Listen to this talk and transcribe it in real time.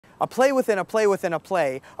A play within a play within a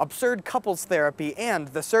play, absurd couples therapy, and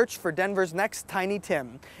the search for Denver's next Tiny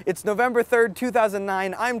Tim. It's November 3rd,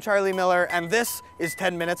 2009. I'm Charlie Miller, and this is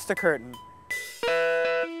 10 Minutes to Curtain.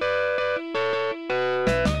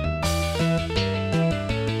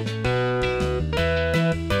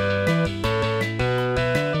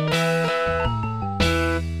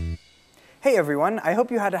 Hey everyone, I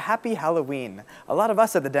hope you had a happy Halloween. A lot of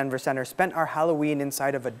us at the Denver Center spent our Halloween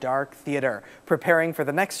inside of a dark theater, preparing for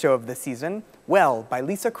the next show of the season, Well by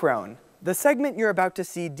Lisa Crone. The segment you're about to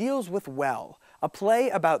see deals with Well, a play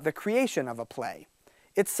about the creation of a play.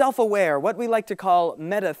 It's self-aware, what we like to call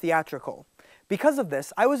meta-theatrical. Because of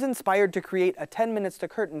this, I was inspired to create a 10 Minutes to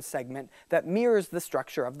Curtain segment that mirrors the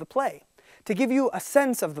structure of the play, to give you a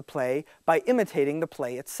sense of the play by imitating the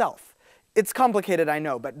play itself. It's complicated, I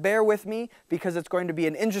know, but bear with me because it's going to be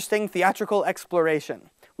an interesting theatrical exploration.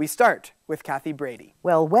 We start with Kathy Brady.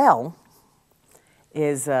 Well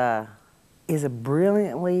is a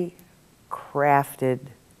brilliantly crafted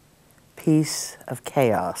piece of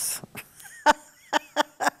chaos.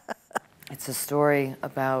 It's a story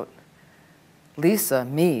about Lisa,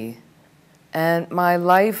 me, and my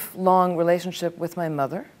lifelong relationship with my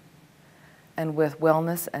mother, and with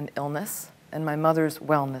wellness and illness, and my mother's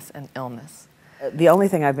wellness and illness. The only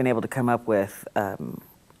thing I've been able to come up with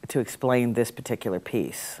to explain this particular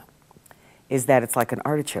piece is that it's like an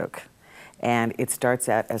artichoke. And it starts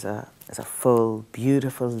out as a full,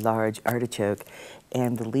 beautiful, large artichoke,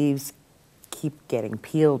 and the leaves keep getting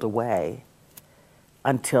peeled away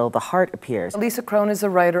until the heart appears. Lisa Crone is a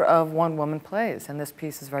writer of one-woman plays, and this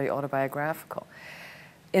piece is very autobiographical.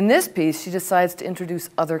 In this piece, she decides to introduce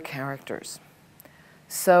other characters.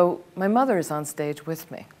 So my mother is on stage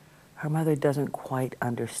with me. Her mother doesn't quite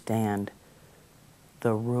understand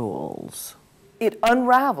the rules. It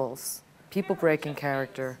unravels people-breaking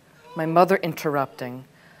character, my mother interrupting,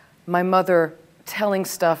 my mother telling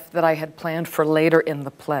stuff that I had planned for later in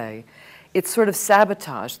the play. It's sort of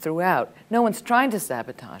sabotage throughout. No one's trying to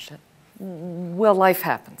sabotage it. Well, life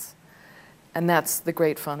happens. And that's the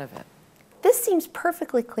great fun of it. This seems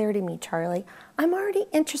perfectly clear to me, Charlie. I'm already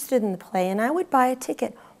interested in the play and I would buy a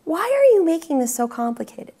ticket. Why are you making this so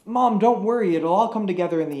complicated? Mom, don't worry, it'll all come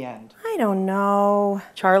together in the end. I don't know.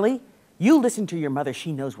 Charlie, you listen to your mother.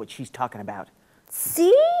 She knows what she's talking about.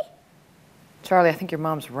 See? Charlie, I think your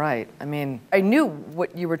mom's right. I mean, I knew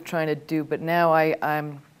what you were trying to do, but now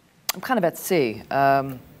I'm kind of at sea.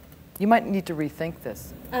 You might need to rethink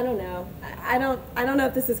this. I don't know. I don't know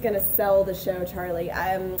if this is going to sell the show, Charlie.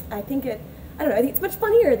 I think it's much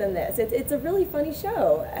funnier than this. It's a really funny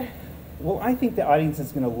show. Well, I think the audience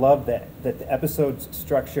is going to love that the episode's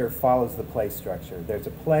structure follows the play structure. There's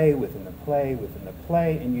a play within the play within the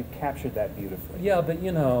play, and you've captured that beautifully. Yeah, but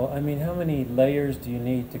you know, I mean, how many layers do you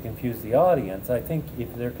need to confuse the audience? I think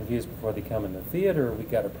if they're confused before they come in the theater, we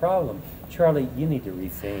got a problem. Charlie, you need to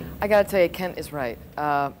rethink. I gotta tell you, Kent is right.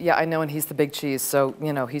 Yeah, I know, and he's the big cheese, so,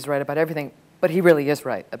 you know, he's right about everything. But he really is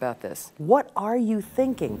right about this. What are you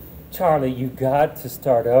thinking? Charlie, you got to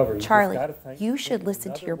start over. Charlie, you should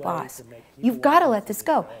listen to your boss. You've got to let this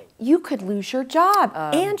go. You could lose your job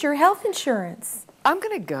and your health insurance. I'm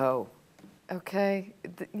gonna go, okay?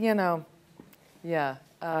 You know, yeah.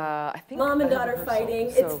 I think Mom and daughter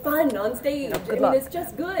fighting. It's fun on stage. Good luck. It's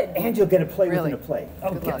just good. And you'll get a play Really? within a play.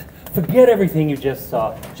 Oh, forget everything you just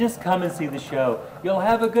saw. Just come and see the show. You'll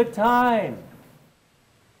have a good time.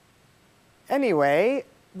 Anyway,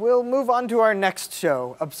 we'll move on to our next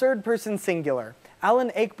show, Absurd Person Singular, Alan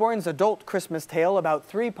Ayckbourn's adult Christmas tale about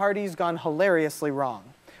three parties gone hilariously wrong.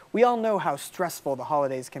 We all know how stressful the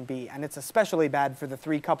holidays can be, and it's especially bad for the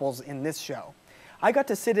three couples in this show. I got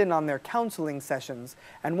to sit in on their counseling sessions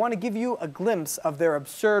and want to give you a glimpse of their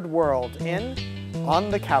absurd world in On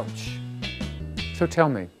the Couch. So tell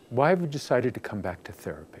me, why have you decided to come back to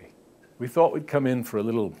therapy? We thought we'd come in for a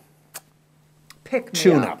little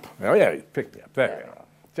Tune-up. Oh yeah, pick me up. There you are.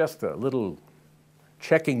 Just a little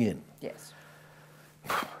checking in. Yes.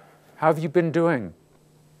 How have you been doing?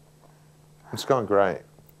 It's gone great.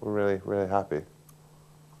 We're really, really happy.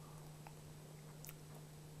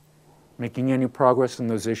 Making any progress on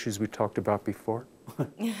those issues we talked about before?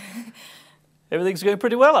 Everything's going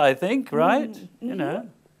pretty well, I think, right? You know.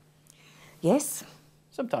 Yes.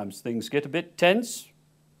 Sometimes things get a bit tense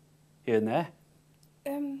here and there.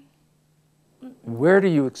 Where do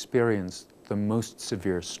you experience the most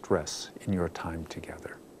severe stress in your time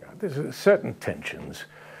together? Yeah, there's certain tensions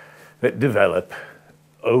that develop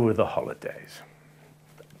over the holidays.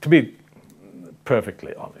 To be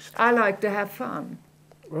perfectly honest. I like to have fun.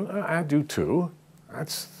 Well, I do too.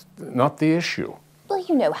 That's not the issue. Well,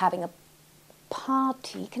 you know, having a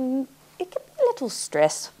party can be a little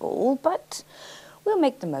stressful, but we'll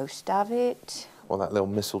make the most of it. Or that little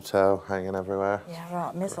mistletoe hanging everywhere. Yeah,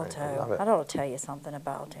 right, mistletoe. love it. I ought to tell you something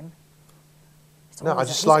about him. No, I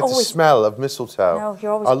just like the smell of mistletoe. No,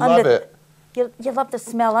 you're always I love it. You love the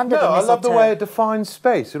smell under the No, I mistletoe. love the way it defines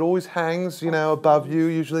space. It always hangs, you know, above you,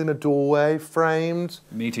 usually in a doorway, framed.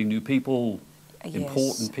 Meeting new people, Yes.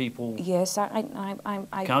 important people. Yes, I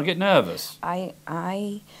Can't get nervous.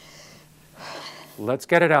 Let's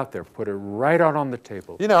get it out there. Put it right out on the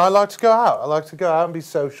table. You know, I like to go out. I like to go out and be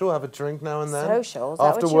social, have a drink now and then. Social? Is that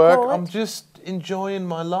After what you work, call it? I'm just enjoying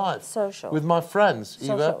my life. Social. With my friends,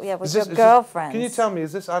 Social, Eva. yeah, with Is your this- girlfriends. Can you tell me,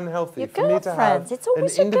 is this unhealthy Your for me to girlfriends. have It's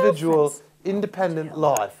always an your individual, girlfriends. independent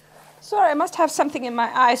life? Sorry, I must have something in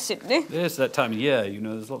my eye, Sydney. It's that time of year, you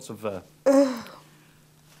know, there's lots of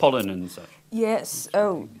pollen and such. Yes.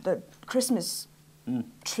 Oh, the Christmas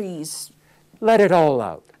trees. Let it all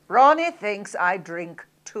out. Ronnie thinks I drink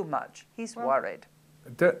too much. He's worried.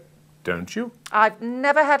 Don't you? I've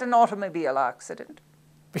never had an automobile accident.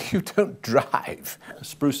 You don't drive.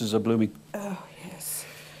 Spruces are blooming. Oh, yes.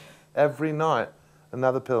 Every night,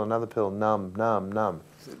 another pill, numb, numb, numb.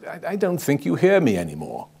 I don't think you hear me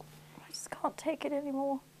anymore. I just can't take it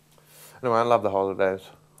anymore. Anyway, I love the holidays.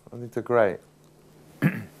 I think they're great.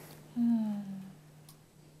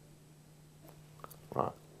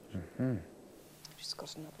 Right. Just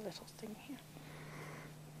got another little thing here.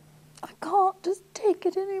 I can't just take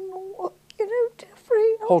it anymore. You know,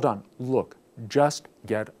 Jeffrey. Hold on. Look, just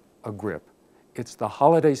get a grip. It's the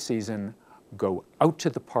holiday season. Go out to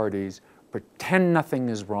the parties. Pretend nothing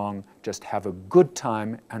is wrong. Just have a good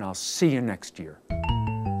time, and I'll see you next year.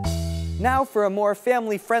 Now for a more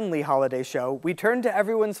family-friendly holiday show, we turn to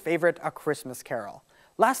everyone's favorite A Christmas Carol.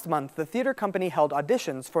 Last month, the theater company held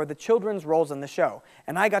auditions for the children's roles in the show,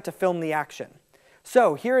 and I got to film the action.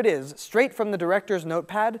 So here it is, straight from the director's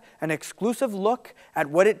notepad, an exclusive look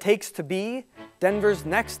at what it takes to be Denver's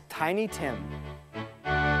next Tiny Tim.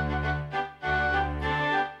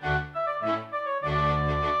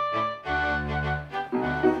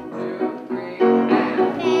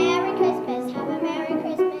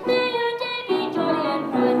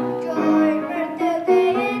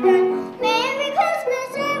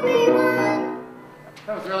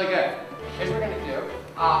 That was really good. Here's what we're going to do.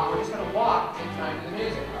 We're just going to walk in time to the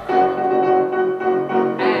music, all right?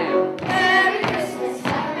 And... Merry Christmas,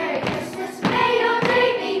 have a Merry Christmas. May your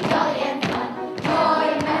day be jolly and fun. Joy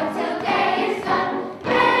and love till day is done.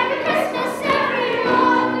 Merry Christmas,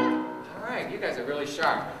 everyone. All right, you guys are really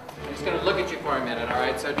sharp. I'm just going to look at you for a minute, all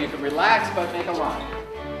right? So you can relax but make a line.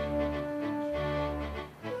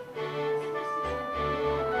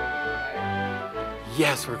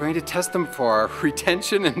 Yes, we're going to test them for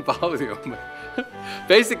retention and volume.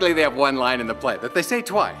 Basically, they have one line in the play that they say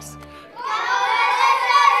twice.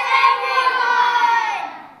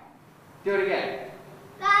 Do it again.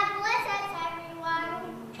 God bless us,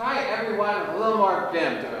 everyone. Try everyone with a little more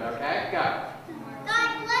vim to it, okay? Go.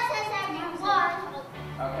 God bless us, everyone.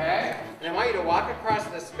 Okay? And I want you to walk across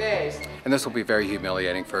the space. And this will be very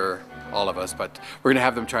humiliating for all of us, but we're going to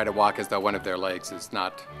have them try to walk as though one of their legs is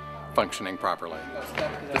not functioning properly.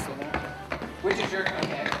 Which is your,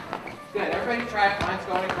 okay. Good, everybody try it. Mine's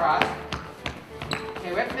going across.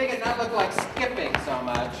 Okay, we have to make it not look like skipping so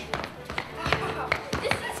much.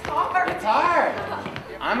 This is hard. It's hard.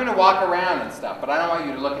 I'm going to walk around and stuff, but I don't want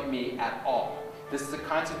you to look at me at all. This is a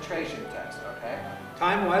concentration test, okay?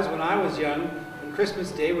 Time was when I was young, and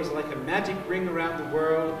Christmas Day was like a magic ring around the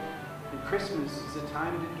world, and Christmas is a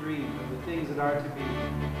time to dream of the things that are to be.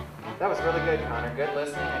 That was really good, Connor. Good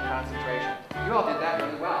listening and concentration. You all did that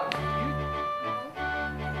really well.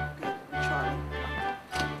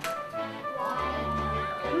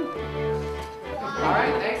 All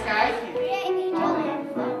right, thanks, guys.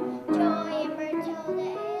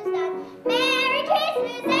 Merry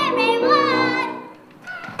Christmas, everyone.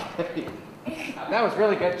 That was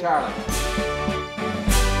really good, Charlie.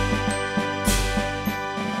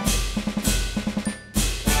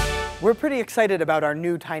 We're pretty excited about our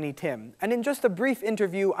new Tiny Tim, and in just a brief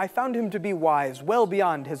interview, I found him to be wise well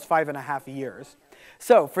beyond his 5.5 years.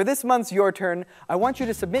 So, for this month's Your Turn, I want you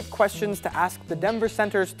to submit questions to ask the Denver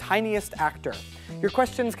Center's tiniest actor. Your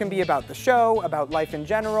questions can be about the show, about life in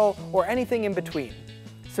general, or anything in between.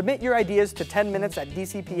 Submit your ideas to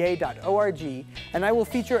 10minutes@dcpa.org, and I will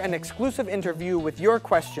feature an exclusive interview with your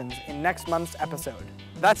questions in next month's episode.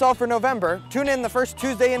 That's all for November. Tune in the first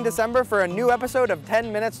Tuesday in December for a new episode of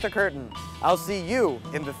 10 Minutes to Curtain. I'll see you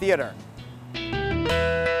in the theater.